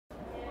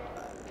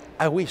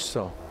I wish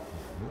so,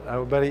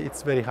 but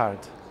it's very hard.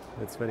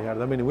 It's very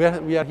hard. I mean,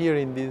 we are here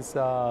in this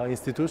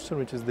institution,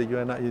 which is the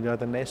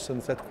United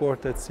Nations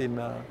headquarters in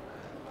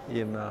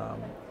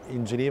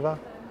Geneva,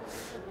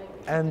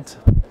 and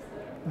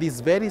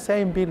this very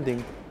same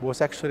building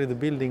was actually the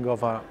building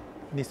of an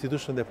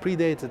institution that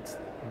predated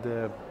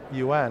the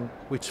UN,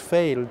 which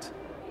failed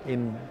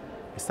in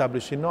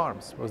establishing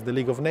norms. It was the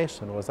League of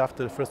Nations. It was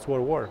after the First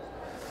World War,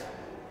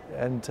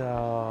 and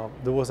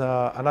there was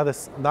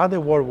another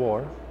World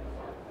War,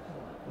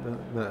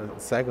 the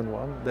second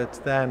one, that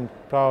then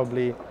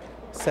probably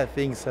set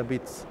things a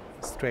bit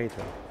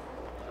straighter.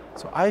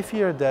 So I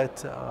fear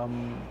that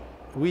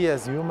we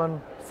as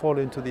humans fall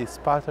into these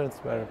patterns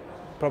where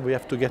probably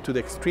have to get to the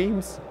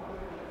extremes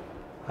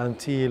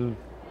until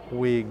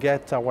we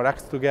get our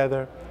acts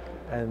together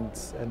and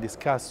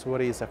discuss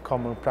what is a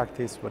common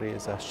practice, what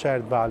is a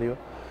shared value.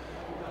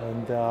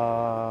 And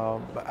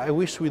I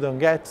wish we don't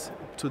get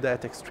to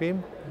that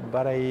extreme,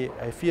 but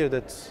I fear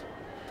that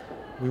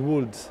we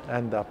would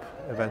end up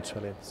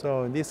eventually.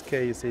 So in this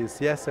case, is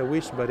yes, I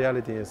wish, but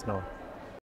reality is no.